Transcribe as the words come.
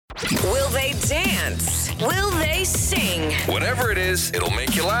Will they dance? Will they sing? Whatever it is, it'll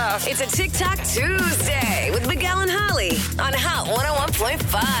make you laugh. It's a TikTok Tuesday with Miguel and Holly on Hot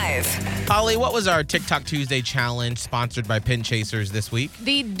 101.5. Holly, what was our TikTok Tuesday challenge sponsored by Pin Chasers this week?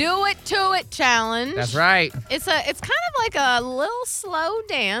 The Do It To It challenge. That's right. It's kind of like a little slow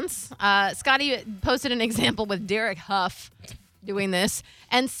dance. Scotty posted an example with Derek Huff doing this.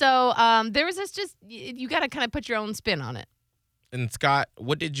 And so there was this you got to kind of put your own spin on it. And Scott,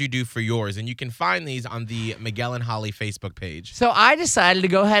 what did you do for yours? And you can find these on the Miguel and Holly Facebook page. So I decided to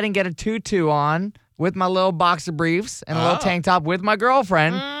go ahead and get a tutu on with my little boxer briefs and a little tank top with my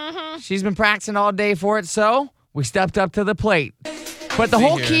girlfriend. Mm-hmm. She's been practicing all day for it, so we stepped up to the plate. But the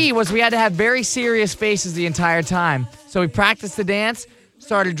whole key was we had to have very serious faces the entire time. So we practiced the dance,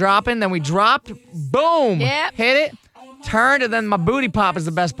 started dropping, then we dropped, boom, Yep. hit it, turned, and then my booty pop is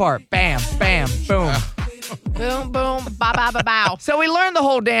the best part. Bam, bam, boom. Boom, boom, bow, bow, bow, bow. So we learned the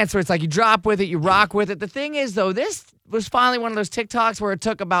whole dance where it's like you drop with it, you rock with it. The thing is, though, this was finally one of those TikToks where it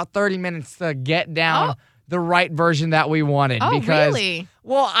took about 30 minutes to get down the right version that we wanted. Oh, because, really?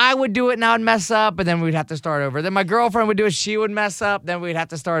 Well, I would do it and I would mess up, and then we'd have to start over. Then my girlfriend would do it, she would mess up, then we'd have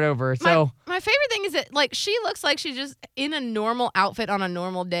to start over. So My favorite thing is that, like, she looks like she's just in a normal outfit on a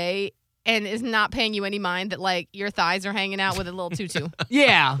normal day and is not paying you any mind that, like, your thighs are hanging out with a little tutu.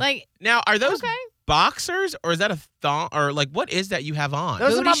 yeah. Like, Now, are those okay. boxers or is that a thong? Or, like, what is that you have on?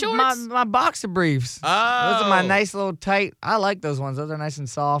 Those Booty are shorts? my boxer briefs. Oh. Those are my nice little tight. I like those ones. Those are nice and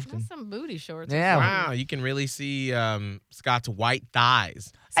soft. That's some booty shorts. Yeah. Wow, you can really see Scott's white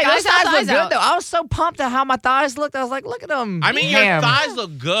thighs. Hey, those Sky's out, thighs look thighs good, out. though. I was so pumped at how my thighs looked. I was like, look at them. I mean, your Damn. thighs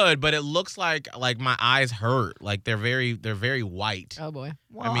look good, but it looks like my eyes hurt. Like they're very white. Oh, boy.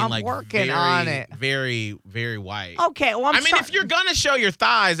 Well, I mean, I'm like working very, on it. Very, very white. Okay, well, If you're gonna show your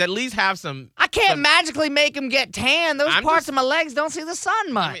thighs, at least have some. I can't magically make them get tan. Those I'm parts just- of my legs don't see the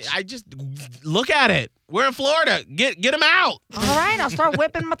sun much. I just look at it. We're in Florida. Get them out. All right, I'll start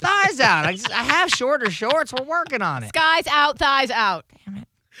whipping my thighs out. I have shorter shorts. We're working on it. Sky's out, thighs out.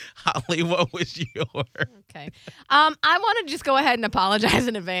 Holly, what was yours? Okay. I want to just go ahead and apologize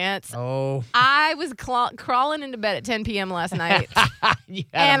in advance. Oh. I was crawling into bed at 10 p.m. last night, Yeah,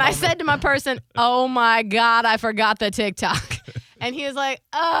 and I said to my person, "Oh my God, I forgot the TikTok." And he was like,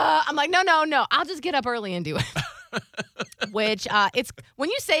 I'm like, no, I'll just get up early and do it. Which it's when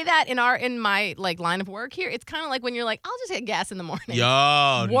you say that in my like line of work here, it's kind of like when you're like, I'll just get gas in the morning.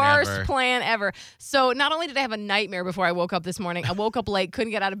 Yo, Worst never. plan ever. So not only did I have a nightmare before I woke up this morning, I woke up late,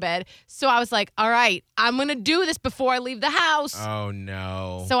 couldn't get out of bed. So I was like, all right, I'm going to do this before I leave the house. Oh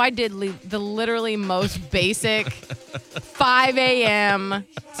no. So I did the literally most basic 5 a.m.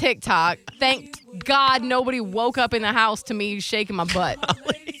 TikTok. Thank God nobody woke up in the house to me shaking my butt.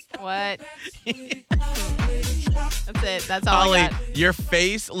 What? That's it. That's all Holly, I got. your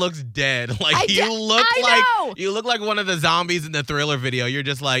face looks dead. Like I know. you look like one of the zombies in the Thriller video. You're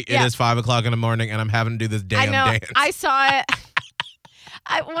just like, it Yeah. is 5 o'clock in the morning and I'm having to do this I damn know. dance. I saw it.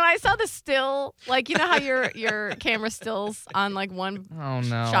 When I saw the still, like, you know how your camera stills on like one Oh,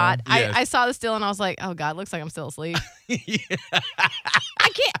 no. shot? Yes. I saw the still and I was like, oh God, looks like I'm still asleep. Yeah. I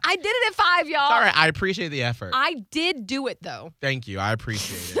can't. I did it at 5, y'all. All right, I appreciate the effort. I did do it though. Thank you. I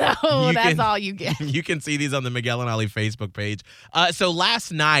appreciate it. So You that's can- all you get. You can see these on the Miguel and Holly Facebook page. So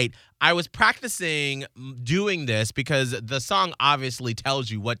last night, I was practicing doing this because the song obviously tells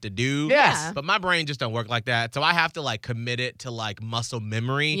you what to do. Yes. But my brain just don't work like that. So I have to like commit it to like muscle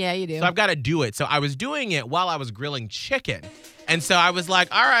memory. Yeah, you do. So I've got to do it. So I was doing it while I was grilling chicken. And so I was like,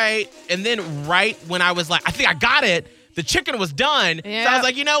 all right. And then right when I was like, I think I got it, the chicken was done. So I Yeah. was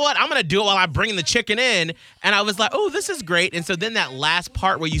like, you know what? I'm going to do it while I'm bringing the chicken in. And I was like, oh, this is great. And so then that last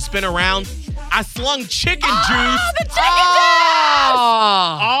part where you spin around, I slung chicken juice The chicken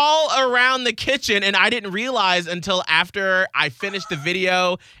all around the kitchen. And I didn't realize until after I finished the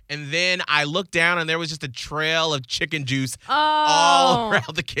video. And then I looked down and there was just a trail of chicken juice all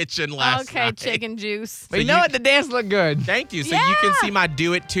around the kitchen last night. Okay, chicken juice. But you know what? The dance looked good. Thank you. So you can Yeah. see my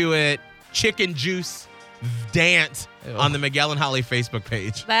do it to it chicken juice dance on the Miguel and Holly Facebook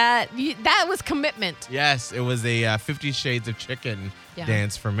page. That was commitment. Yes, it was a 50 Shades of Chicken Yeah.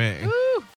 dance for me. Ooh.